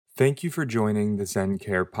Thank you for joining the Zen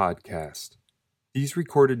Care podcast. These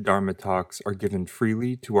recorded Dharma talks are given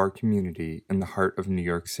freely to our community in the heart of New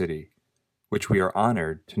York City, which we are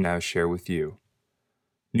honored to now share with you.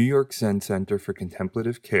 New York Zen Center for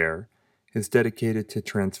Contemplative Care is dedicated to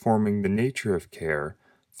transforming the nature of care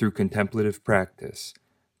through contemplative practice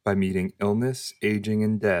by meeting illness, aging,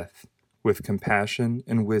 and death with compassion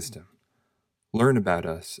and wisdom. Learn about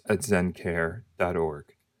us at zencare.org.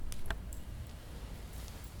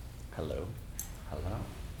 Hello. Hello.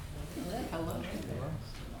 Hello.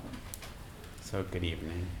 So good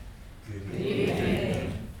evening. Good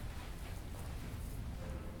evening.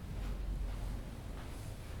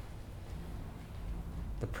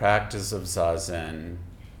 The practice of Zazen,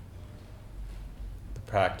 the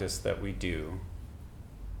practice that we do,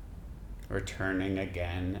 returning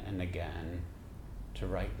again and again to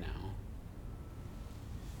right now,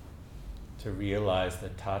 to realize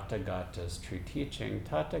that Tathagata's true teaching.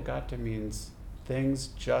 Tathagata means things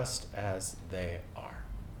just as they are.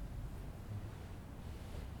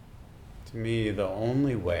 To me, the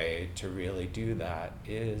only way to really do that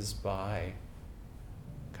is by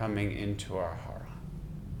coming into our hara.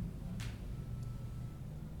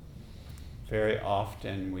 Very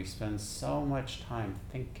often we spend so much time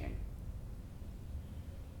thinking,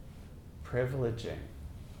 privileging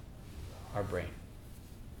our brain.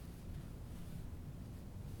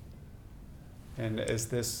 And as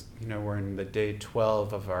this, we're in the day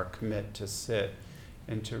 12 of our commit to sit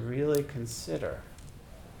and to really consider,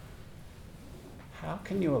 how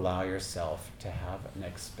can you allow yourself to have an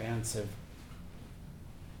expansive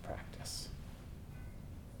practice?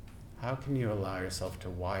 How can you allow yourself to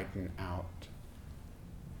widen out?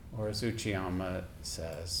 Or as Uchiyama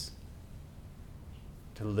says,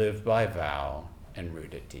 to live by vow and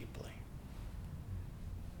root it deeply.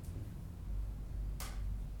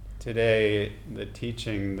 Today, the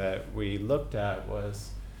teaching that we looked at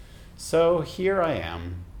was, so here I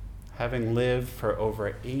am, having lived for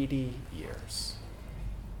over 80 years.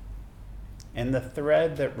 And the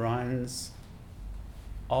thread that runs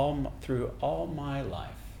through all my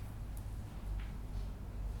life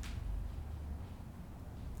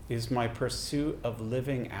is my pursuit of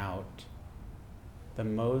living out the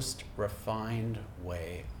most refined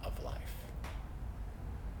way of life.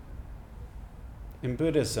 In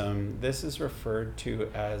Buddhism, this is referred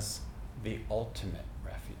to as the ultimate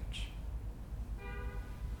refuge.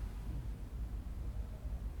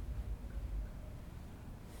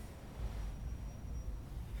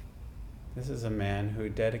 This is a man who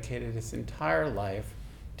dedicated his entire life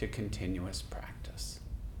to continuous practice.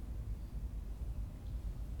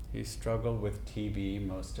 He struggled with TB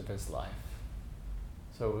most of his life,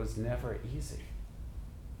 so it was never easy.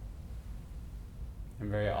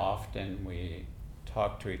 And very often we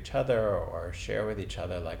talk to each other or share with each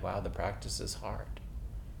other like, wow, the practice is hard.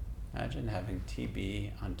 Imagine having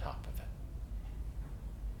TB on top of it.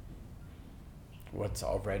 What's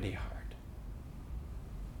already hard?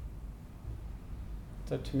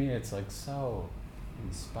 So to me, it's like so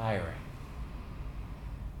inspiring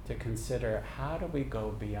to consider, how do we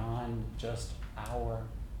go beyond just our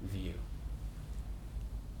view?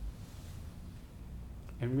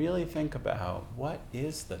 And really think about, what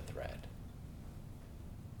is the thread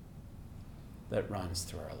that runs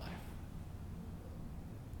through our life?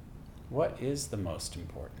 What is the most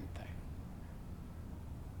important thing?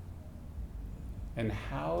 And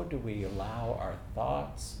how do we allow our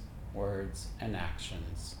thoughts, words, and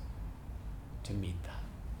actions to meet that?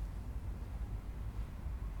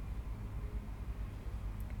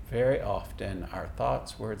 Very often, our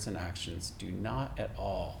thoughts, words, and actions do not at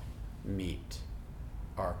all meet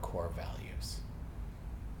our core values.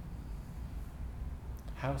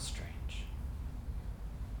 How strange.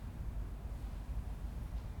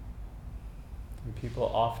 And people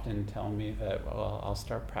often tell me that, well, I'll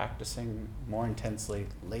start practicing more intensely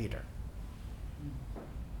later,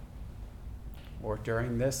 or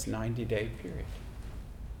during this 90-day period.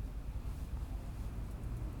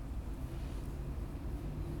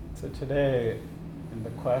 So today, the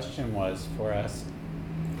question was for us,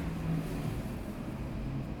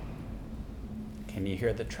 can you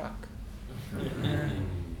hear the truck?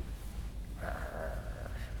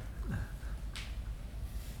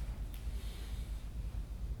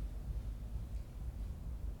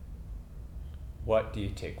 What do you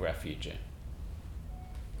take refuge in?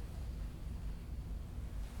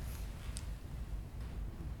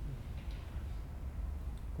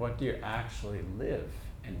 What do you actually live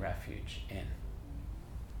in refuge in?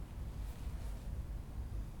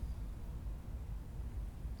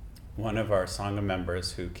 One of our Sangha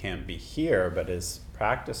members who can't be here but is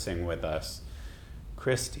practicing with us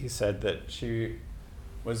Christy said that she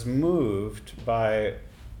was moved by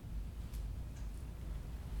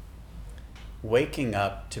waking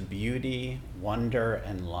up to beauty, wonder,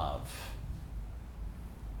 and love,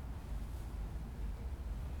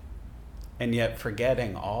 and yet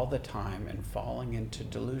forgetting all the time and falling into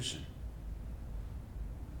delusion.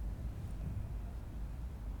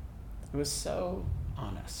 It was so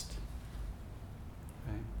honest.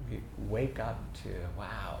 Right? We wake up to,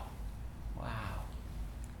 wow.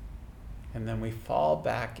 And then we fall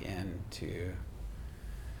back into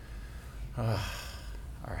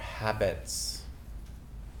our habits,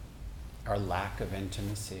 our lack of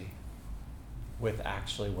intimacy with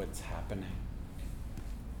actually what's happening,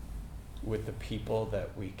 with the people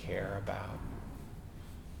that we care about,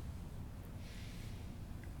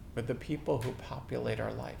 with the people who populate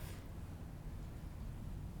our life.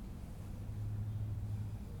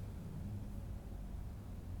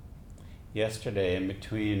 Yesterday, in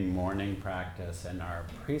between morning practice and our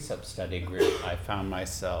precept study group, I found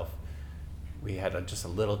myself, we had just a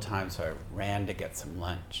little time, so I ran to get some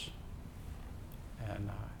lunch. And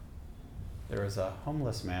there was a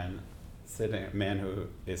homeless man, a man who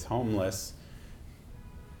is homeless,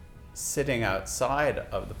 sitting outside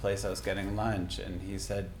of the place I was getting lunch, and he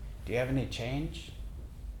said, "Do you have any change?"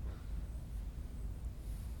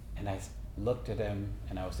 And I looked at him,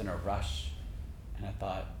 and I was in a rush, and I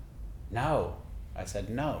thought, "No." I said,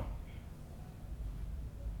 "No."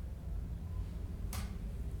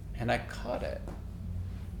 And I caught it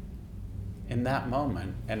in that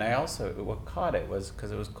moment. And I also, what caught it was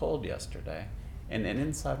because it was cold yesterday. And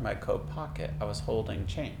inside my coat pocket, I was holding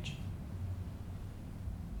change.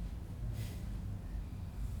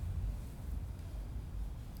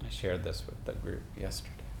 I shared this with the group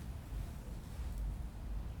yesterday.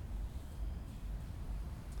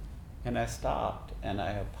 And I stopped and I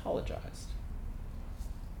apologized.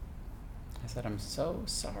 I said, "I'm so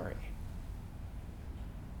sorry."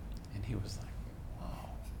 And he was like,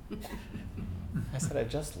 "Whoa." I said, "I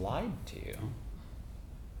just lied to you.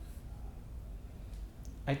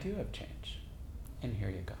 I do have change. And here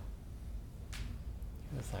you go."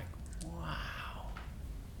 He was like, "Wow."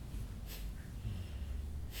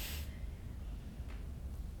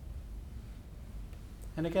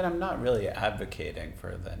 And again, I'm not really advocating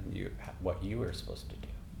for what you were supposed to do.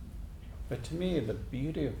 But to me, the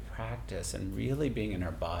beauty of practice and really being in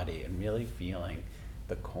our body and really feeling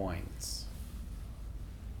the coins,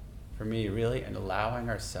 for me, really and allowing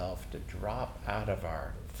ourselves to drop out of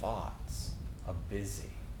our thoughts of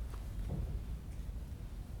busy.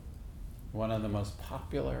 One of the most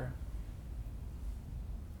popular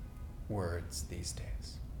words these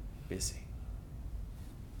days, busy.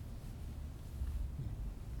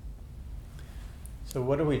 So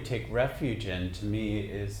what do we take refuge in? To me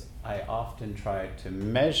is I often try to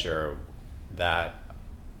measure that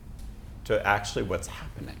to actually what's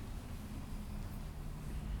happening.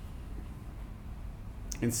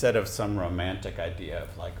 Instead of some romantic idea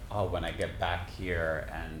of like, oh, when I get back here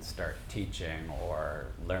and start teaching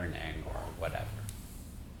or learning or whatever.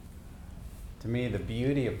 To me, the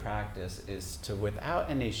beauty of practice is to, without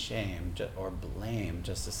any shame or blame,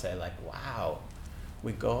 just to say like, wow,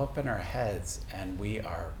 we go up in our heads and we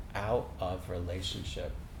are out of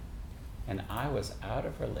relationship. And I was out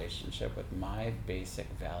of relationship with my basic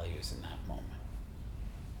values in that moment.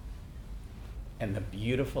 And the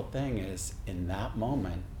beautiful thing is, in that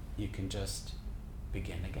moment, you can just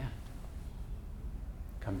begin again.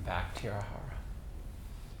 Come back to your ahara.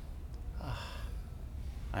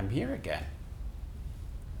 I'm here again.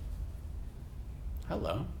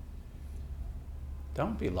 Hello.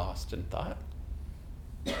 Don't be lost in thought.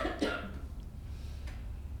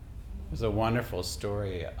 There's a wonderful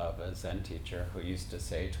story of a Zen teacher who used to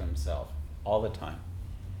say to himself all the time,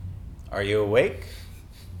 "Are you awake?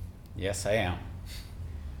 Yes, I am.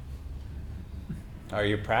 Are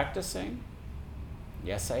you practicing?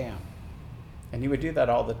 Yes, I am." And he would do that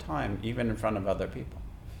all the time, even in front of other people.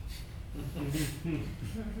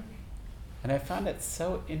 And I found it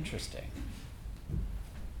so interesting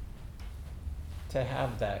to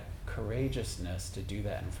have that courageousness to do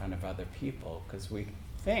that in front of other people, because we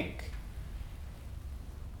think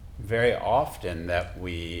very often that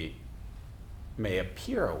we may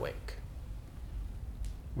appear awake.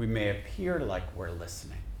 We may appear like we're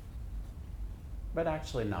listening, but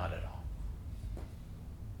actually not at all.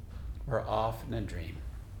 We're off in a dream,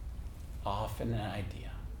 off in an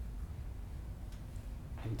idea.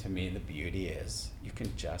 And to me, the beauty is you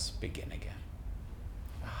can just begin again.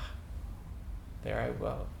 There I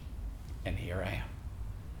will, and here I am.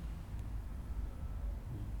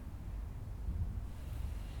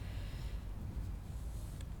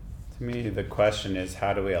 To me, the question is,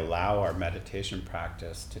 how do we allow our meditation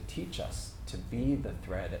practice to teach us to be the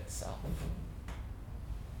thread itself?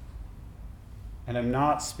 And I'm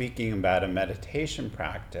not speaking about a meditation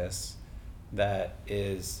practice that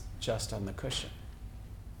is just on the cushion.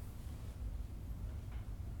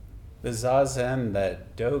 The Zazen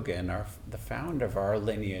that Dogen, the founder of our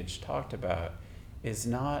lineage, talked about is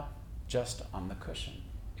not just on the cushion.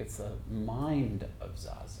 It's a mind of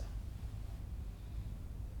Zazen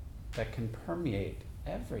that can permeate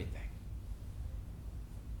everything.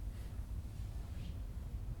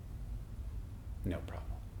 No problem.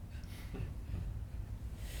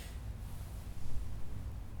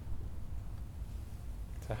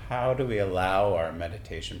 So how do we allow our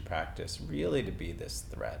meditation practice really to be this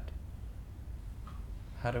thread?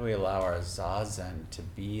 How do we allow our Zazen to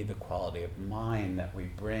be the quality of mind that we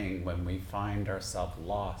bring when we find ourselves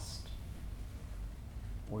lost?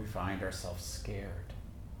 We find ourselves scared,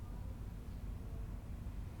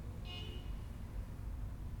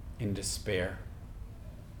 in despair,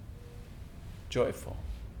 joyful.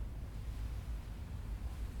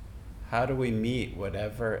 How do we meet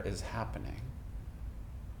whatever is happening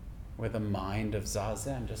with a mind of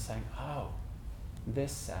Zazen, just saying, oh,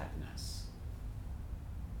 this sadness,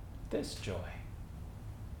 this joy,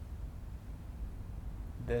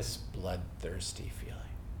 this bloodthirsty feeling.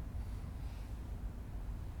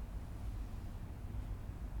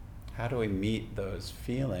 How do we meet those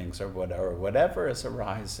feelings or whatever is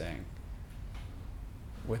arising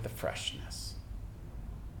with a freshness?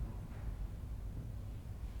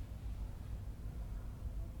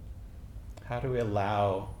 How do we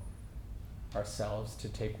allow ourselves to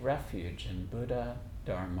take refuge in Buddha,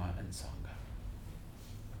 Dharma, and Sangha?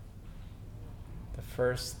 The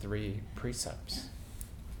first three precepts.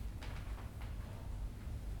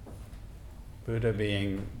 Buddha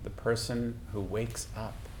being the person who wakes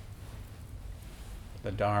up.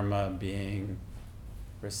 The Dharma being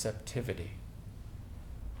receptivity.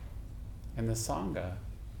 And the Sangha,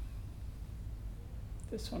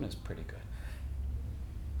 this one is pretty good.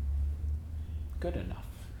 Good enough.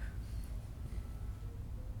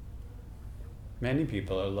 Many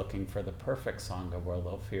people are looking for the perfect Sangha where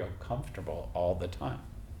they'll feel comfortable all the time,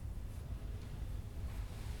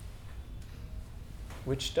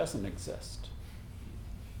 which doesn't exist.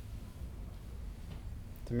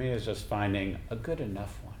 To me, it's just finding a good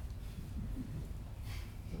enough one.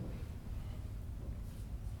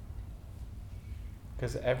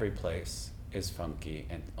 Because every place is funky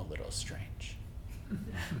and a little strange.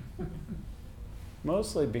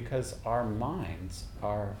 Mostly because our minds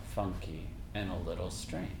are funky and a little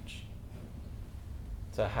strange.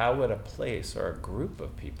 So how would a place or a group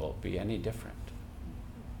of people be any different?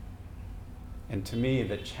 And to me,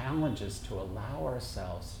 the challenge is to allow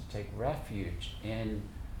ourselves to take refuge in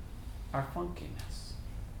our funkiness,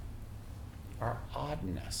 our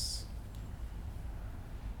oddness,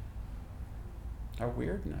 our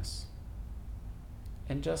weirdness,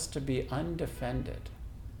 and just to be undefended.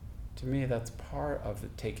 To me, that's part of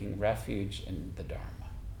taking refuge in the Dharma.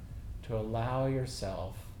 To allow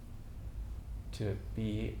yourself to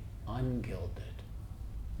be ungilded,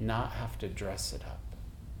 not have to dress it up.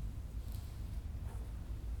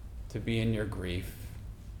 To be in your grief,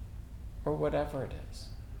 or whatever it is.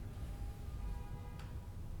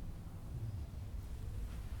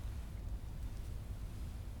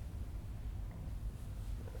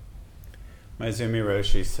 Maezumi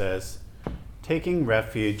Roshi says, taking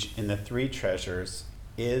refuge in the three treasures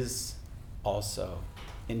is also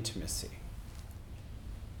intimacy.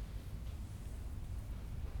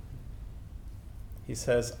 He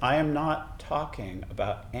says, I am not talking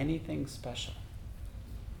about anything special.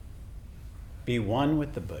 Be one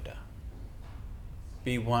with the Buddha.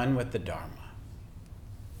 Be one with the Dharma.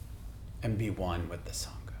 And be one with the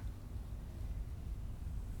Sangha.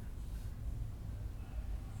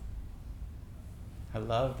 I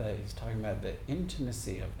love that he's talking about the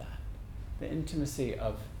intimacy of that. The intimacy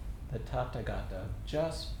of the Tathagata,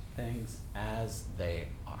 just things as they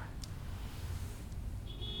are.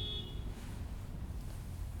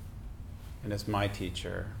 And as my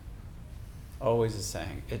teacher always is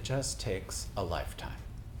saying, it just takes a lifetime.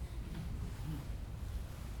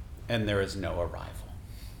 And there is no arrival.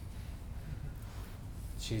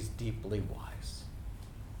 She's deeply wise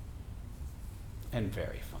and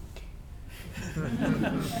very funky.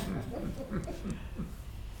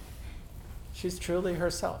 She's truly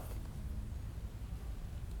herself.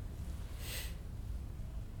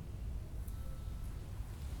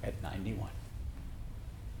 At 91.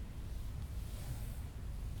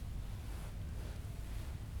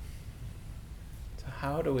 So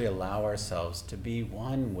how do we allow ourselves to be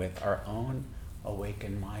one with our own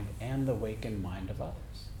awakened mind and the awakened mind of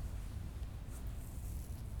others?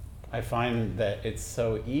 I find that it's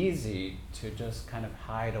so easy to just kind of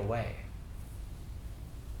hide away.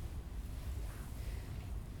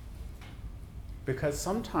 Because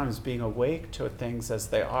sometimes being awake to things as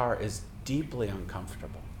they are is deeply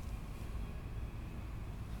uncomfortable.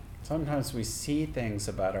 Sometimes we see things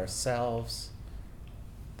about ourselves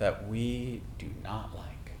that we do not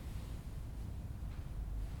like.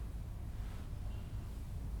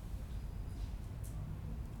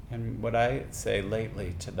 And what I say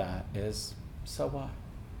lately to that is, so what?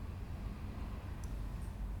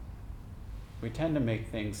 We tend to make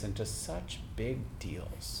things into such big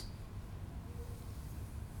deals.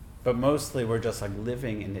 But mostly we're just like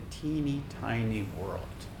living in a teeny tiny world.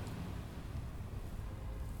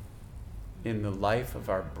 In the life of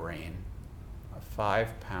our brain, a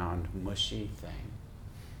 5-pound mushy thing.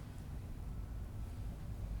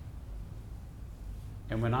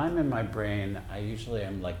 And when I'm in my brain, I usually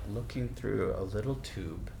am like looking through a little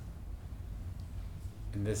tube.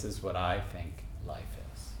 And this is what I think life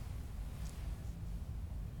is.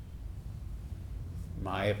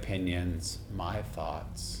 My opinions, my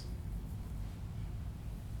thoughts.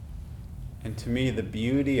 And to me, the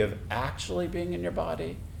beauty of actually being in your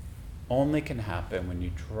body only can happen when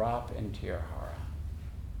you drop into your hara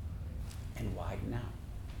and widen out.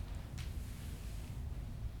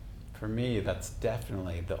 For me, that's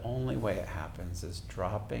definitely the only way it happens, is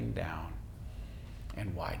dropping down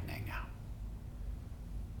and widening out.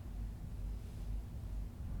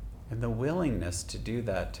 And the willingness to do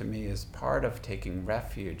that, to me, is part of taking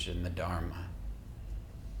refuge in the Dharma.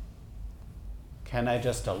 Can I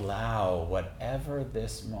just allow whatever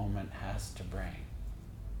this moment has to bring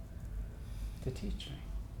to teach me?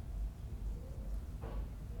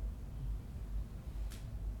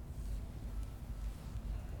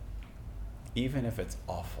 Even if it's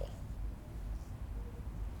awful.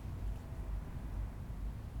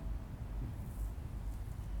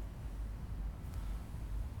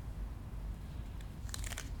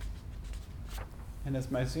 And as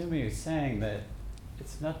Maizumi is saying, that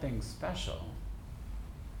it's nothing special,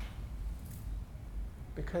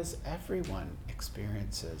 because everyone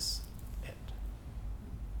experiences it.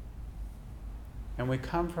 And we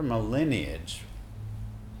come from a lineage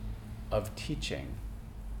of teaching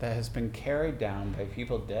that has been carried down by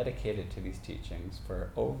people dedicated to these teachings for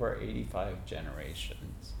over 85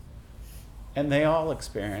 generations. And they all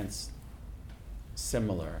experience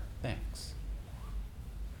similar things.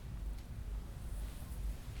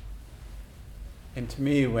 And to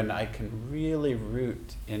me, when I can really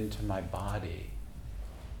root into my body,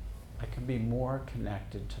 I can be more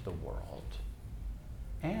connected to the world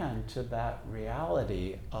and to that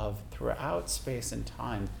reality of, throughout space and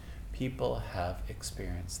time, people have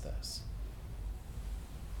experienced this.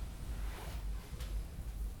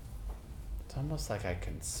 It's almost like I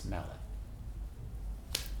can smell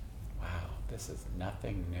it. Wow, this is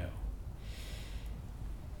nothing new.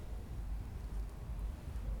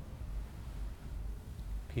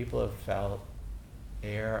 People have felt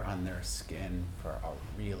air on their skin for a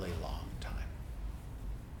really long time.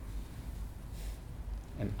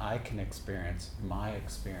 And I can experience my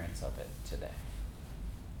experience of it today.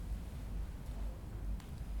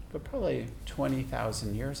 But probably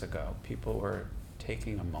 20,000 years ago, people were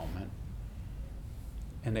taking a moment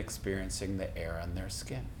and experiencing the air on their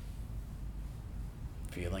skin,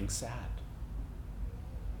 feeling sad,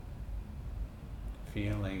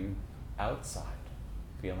 feeling outside,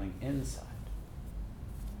 feeling inside,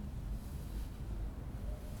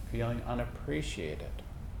 feeling unappreciated,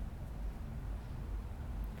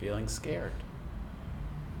 feeling scared.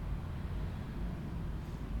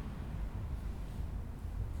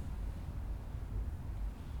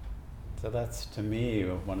 So that's, to me,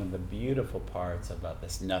 one of the beautiful parts about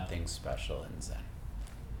this nothing special in Zen.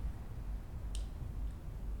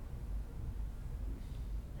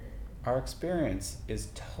 Our experience is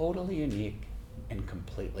totally unique and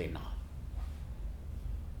completely not.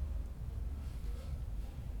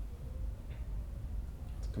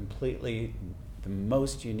 It's completely the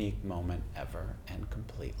most unique moment ever and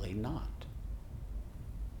completely not.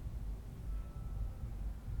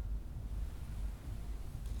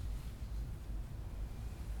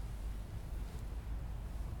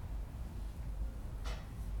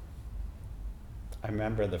 I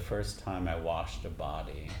remember the first time I washed a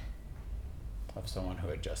body of someone who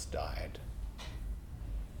had just died.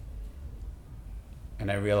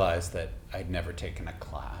 And I realized that I'd never taken a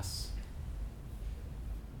class.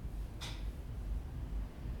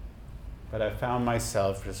 But I found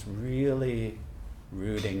myself just really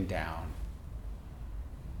rooting down,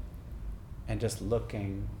 and just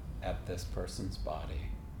looking at this person's body.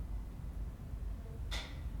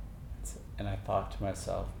 And I thought to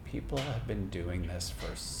myself, people have been doing this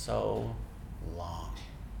for so long,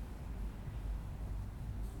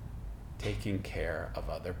 taking care of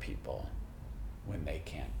other people when they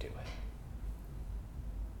can't do it.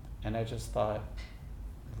 And I just thought,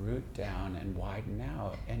 root down and widen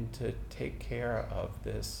out, and to take care of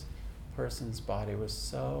this person's body was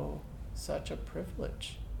such a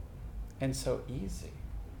privilege and so easy,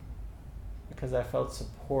 because I felt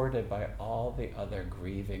supported by all the other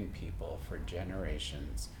grieving people for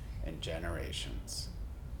generations and generations.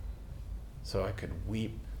 So I could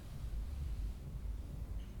weep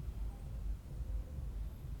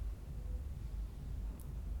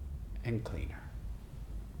and clean her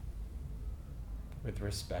with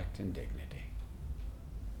respect and dignity.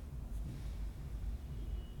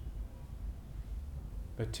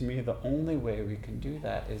 But to me, the only way we can do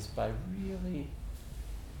that is by really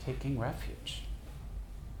taking refuge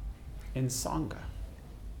in Sangha,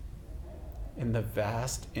 in the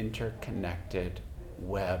vast interconnected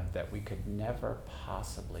web that we could never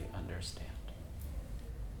possibly understand.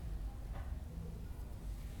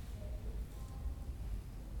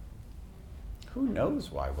 Who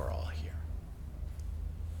knows why we're all here?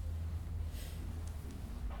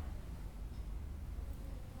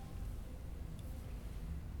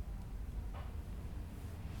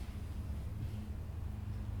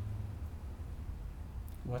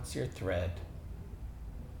 What's your thread?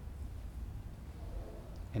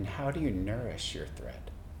 And how do you nourish your thread?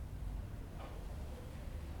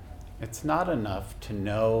 It's not enough to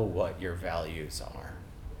know what your values are.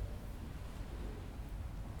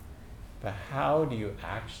 But how do you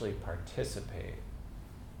actually participate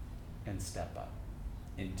and step up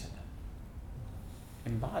into them?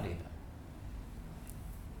 Embody them.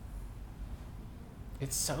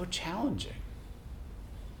 It's so challenging.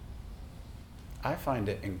 I find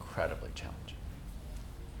it incredibly challenging.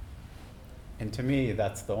 And to me,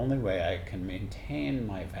 that's the only way I can maintain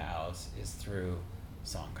my vows is through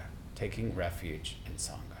Sangha, taking refuge in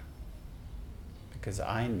Sangha. Because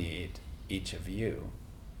I need each of you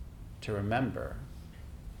to remember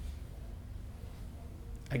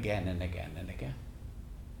again and again and again.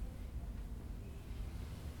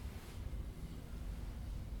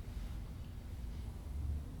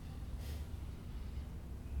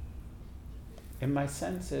 And my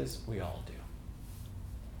sense is we all do.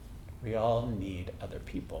 We all need other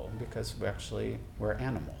people because we're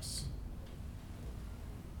animals.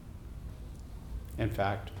 In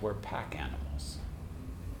fact, we're pack animals.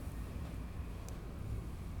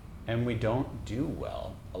 And we don't do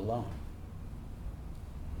well alone.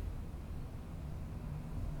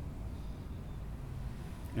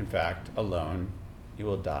 In fact, alone, you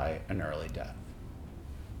will die an early death.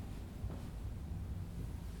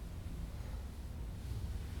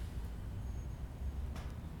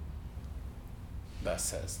 Thus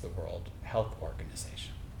says the World Health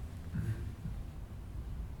Organization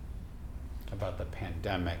about the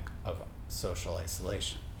pandemic of social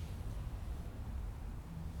isolation.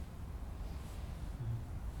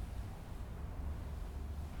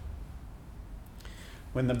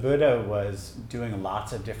 When the Buddha was doing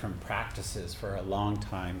lots of different practices for a long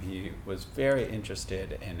time, he was very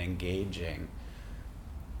interested in engaging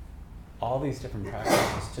all these different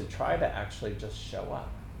practices to try to actually just show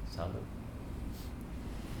up.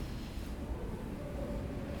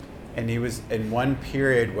 And he was in one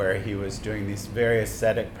period where he was doing these very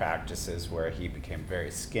ascetic practices where he became very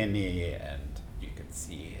skinny and you could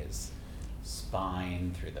see his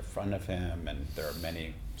spine through the front of him, and there are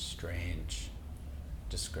many strange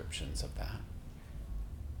descriptions of that.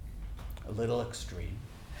 A little extreme,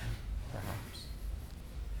 perhaps.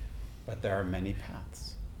 But there are many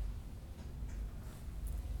paths.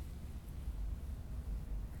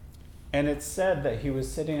 And it's said that he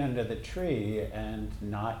was sitting under the tree and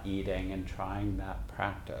not eating and trying that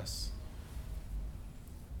practice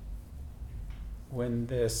when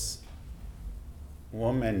this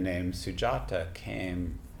woman named Sujata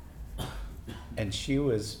came, and she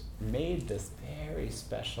made this very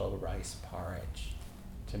special rice porridge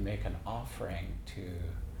to make an offering to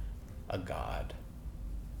a god.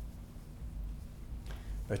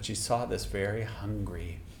 But she saw this very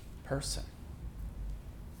hungry person,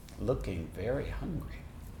 looking very hungry.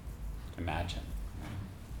 Imagine,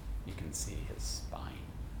 you can see his spine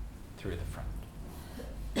through the front.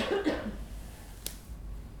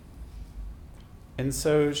 And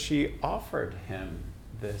so she offered him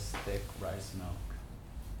this thick rice milk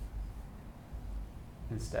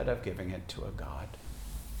instead of giving it to a god.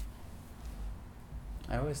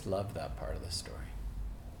 I always loved that part of the story.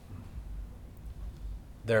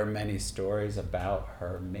 There are many stories about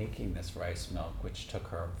her making this rice milk, which took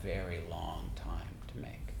her a very long time to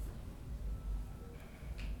make.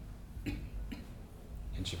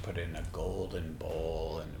 And she put it in a golden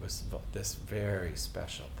bowl, and it was this very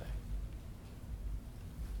special thing.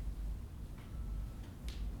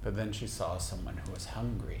 But then she saw someone who was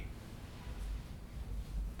hungry.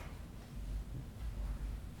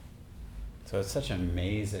 So it's such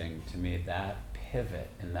amazing to me, that pivot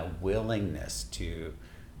and the willingness to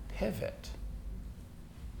pivot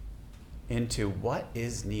into what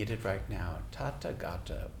is needed right now.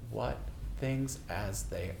 Tathagata, what things as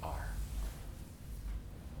they are.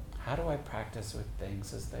 How do I practice with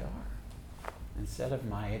things as they are? Instead of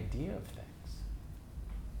my idea of things.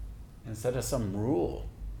 Instead of some rule.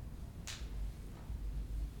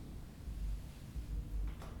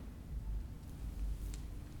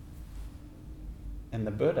 And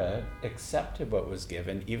the Buddha accepted what was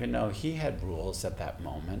given, even though he had rules at that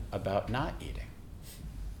moment about not eating.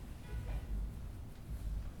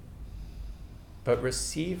 But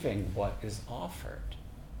receiving what is offered.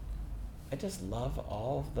 I just love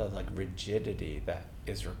all the rigidity that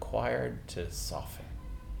is required to soften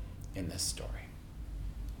in this story.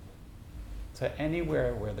 So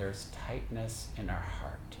anywhere where there's tightness in our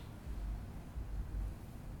heart,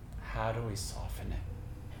 how do we soften it?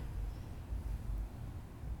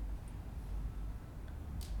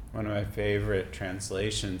 One of my favorite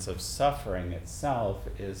translations of suffering itself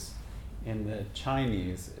is in the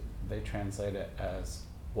Chinese, they translate it as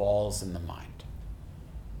walls in the mind.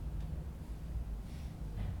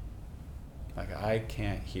 I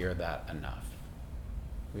can't hear that enough.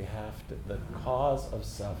 We have to, the cause of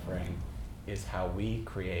suffering is how we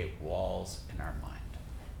create walls in our mind.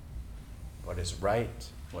 What is right,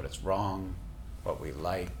 what is wrong, what we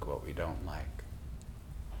like, what we don't like.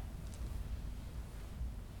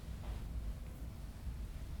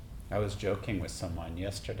 I was joking with someone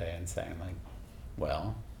yesterday and saying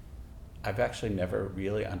well, I've actually never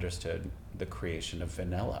really understood the creation of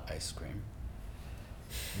vanilla ice cream.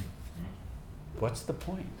 What's the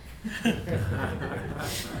point?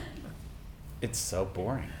 It's so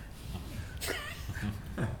boring.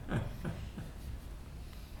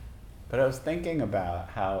 But I was thinking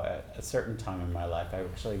about how at a certain time in my life I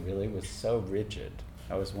actually really was so rigid.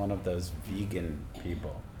 I was one of those vegan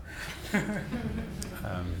people.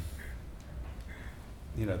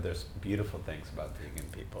 There's beautiful things about vegan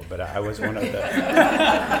people, but I was one of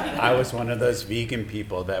those vegan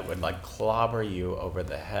people that would clobber you over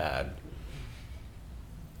the head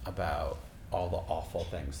about all the awful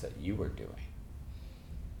things that you were doing.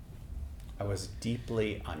 I was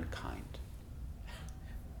deeply unkind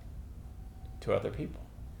to other people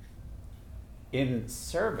in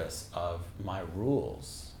service of my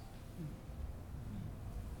rules.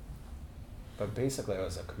 But basically I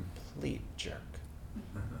was a complete jerk.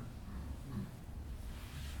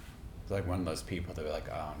 It's like one of those people that were like,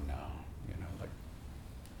 oh no,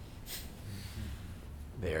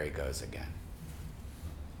 there he goes again.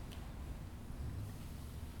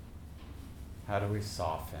 How do we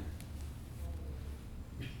soften?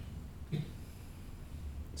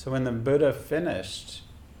 So when the Buddha finished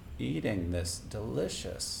eating this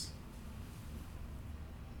delicious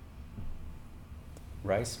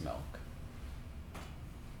rice milk,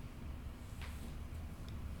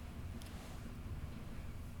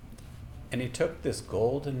 and he took this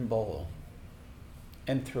golden bowl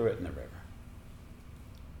and threw it in the river.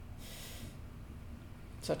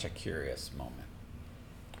 Such a curious moment.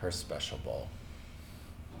 Her special bowl.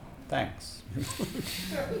 Thanks.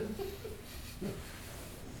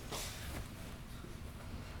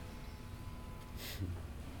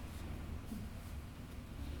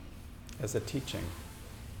 As a teaching.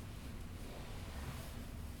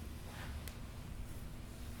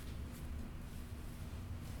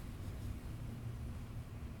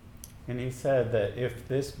 And he said that if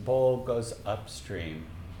this bowl goes upstream,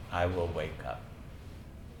 I will wake up.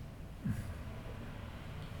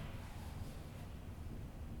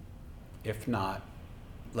 If not,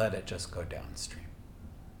 let it just go downstream.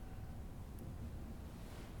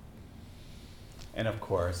 And of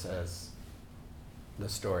course, as the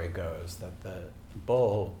story goes, that the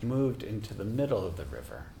bowl moved into the middle of the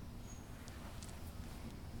river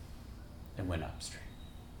and went upstream.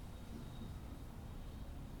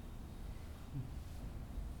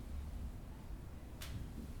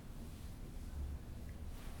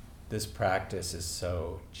 This practice is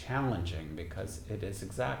so challenging because it is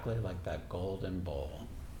exactly like that golden bowl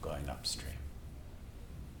going upstream.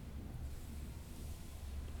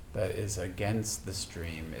 that is against the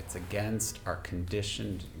stream. It's against our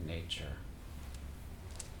conditioned nature.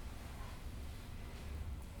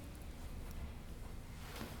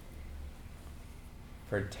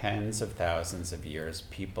 For tens of thousands of years,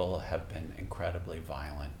 people have been incredibly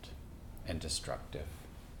violent and destructive,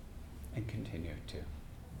 and continue to.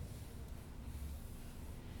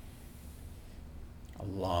 A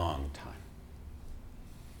long time.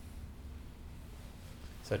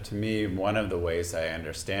 So to me, one of the ways I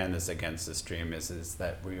understand this against the stream is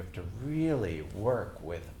that we have to really work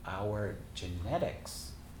with our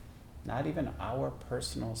genetics, not even our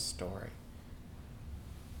personal story,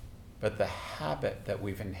 but the habit that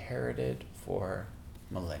we've inherited for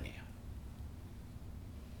millennia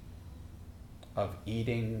of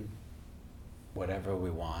eating whatever we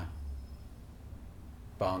want,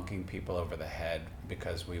 bonking people over the head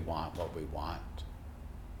because we want what we want.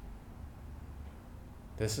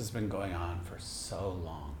 This has been going on for so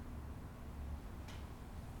long.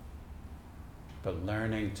 But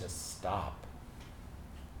learning to stop,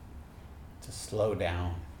 to slow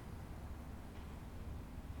down,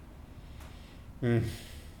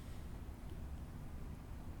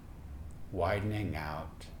 widening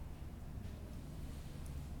out,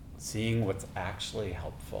 seeing what's actually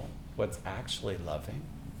helpful, what's actually loving,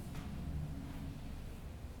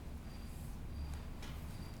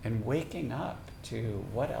 and waking up to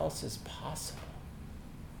what else is possible.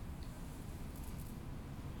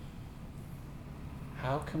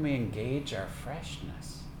 How can we engage our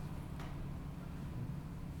freshness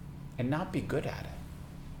and not be good at it?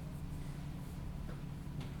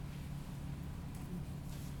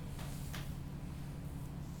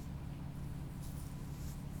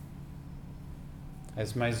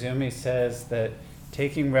 As Maizumi says, that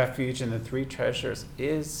taking refuge in the three treasures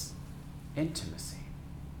is intimacy.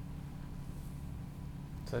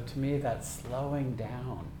 So to me, that slowing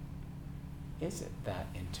down, is it that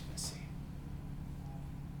intimacy?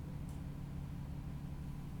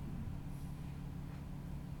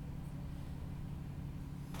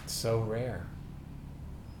 It's so rare.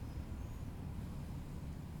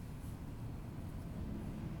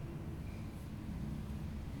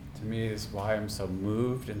 To me, is why I'm so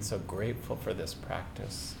moved and so grateful for this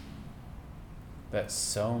practice, that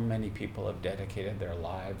so many people have dedicated their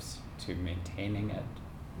lives to maintaining it,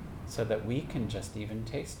 so that we can just even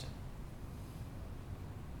taste it.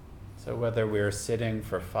 So whether we're sitting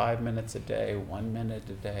for 5 minutes a day, 1 minute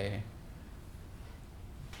a day,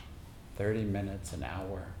 30 minutes, an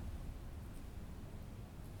hour,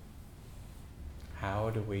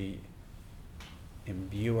 how do we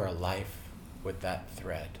imbue our life with that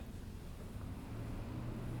thread?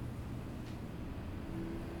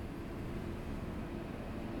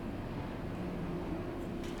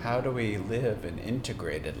 How do we live an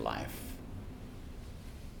integrated life?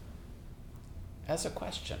 As a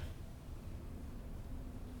question,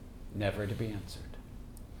 never to be answered.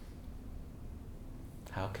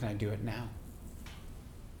 How can I do it now?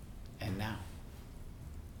 And now?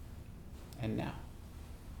 And now?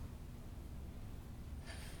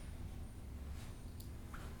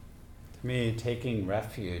 To me, taking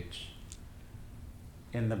refuge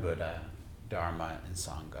in the Buddha, Dharma, and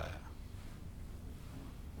Sangha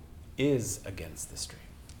is against the stream.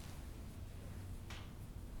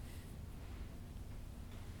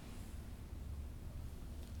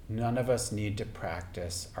 None of us need to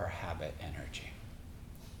practice our habit energy.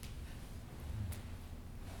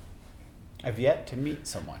 I've yet to meet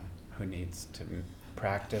someone who needs to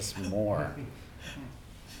practice more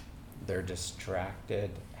their distracted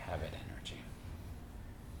habit energy.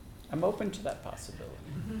 I'm open to that possibility.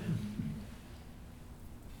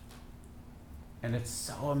 And it's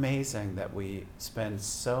so amazing that we spend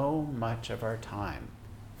so much of our time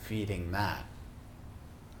feeding that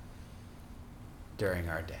during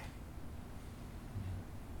our day.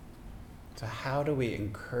 So how do we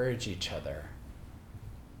encourage each other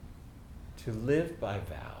to live by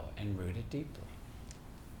vow and root it deeply?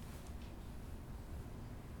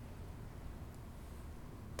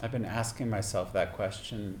 I've been asking myself that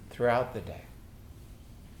question throughout the day.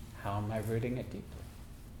 How am I rooting it deeply?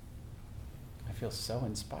 I feel so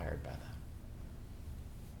inspired by that.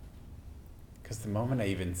 Because the moment I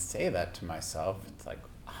even say that to myself, it's like,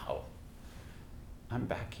 oh, I'm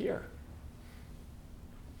back here.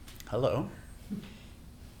 Hello.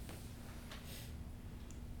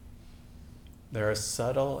 There are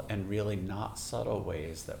subtle and really not subtle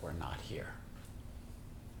ways that we're not here.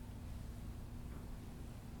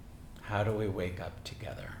 How do we wake up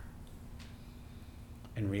together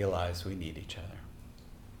and realize we need each other?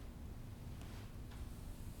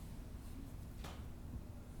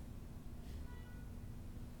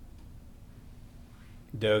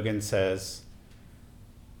 Dogen says,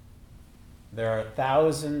 there are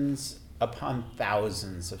thousands upon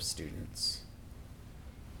thousands of students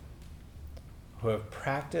who have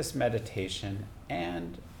practiced meditation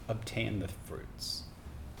and obtained the fruits.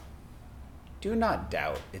 Do not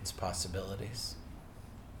doubt its possibilities.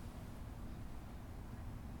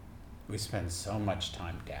 We spend so much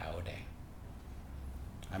time doubting.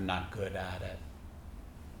 I'm not good at it.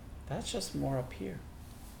 That's just more up here.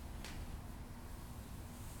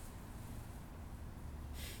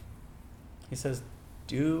 He says,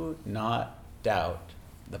 do not doubt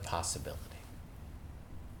the possibility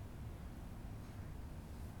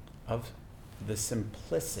of the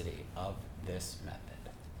simplicity of this method.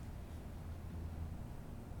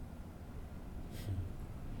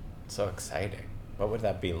 So exciting. What would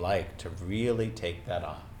that be like to really take that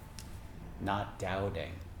on? Not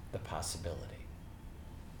doubting the possibility.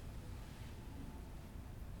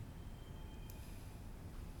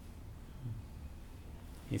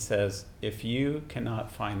 He says, if you cannot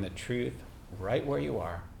find the truth right where you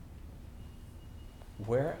are,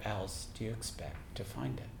 where else do you expect to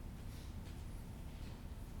find it?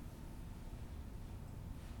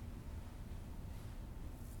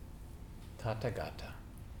 Tathagata.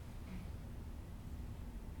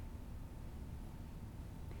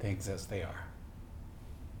 Things as they are.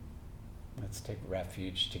 Let's take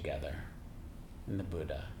refuge together in the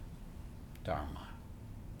Buddha, Dharma,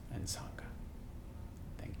 and Sangha.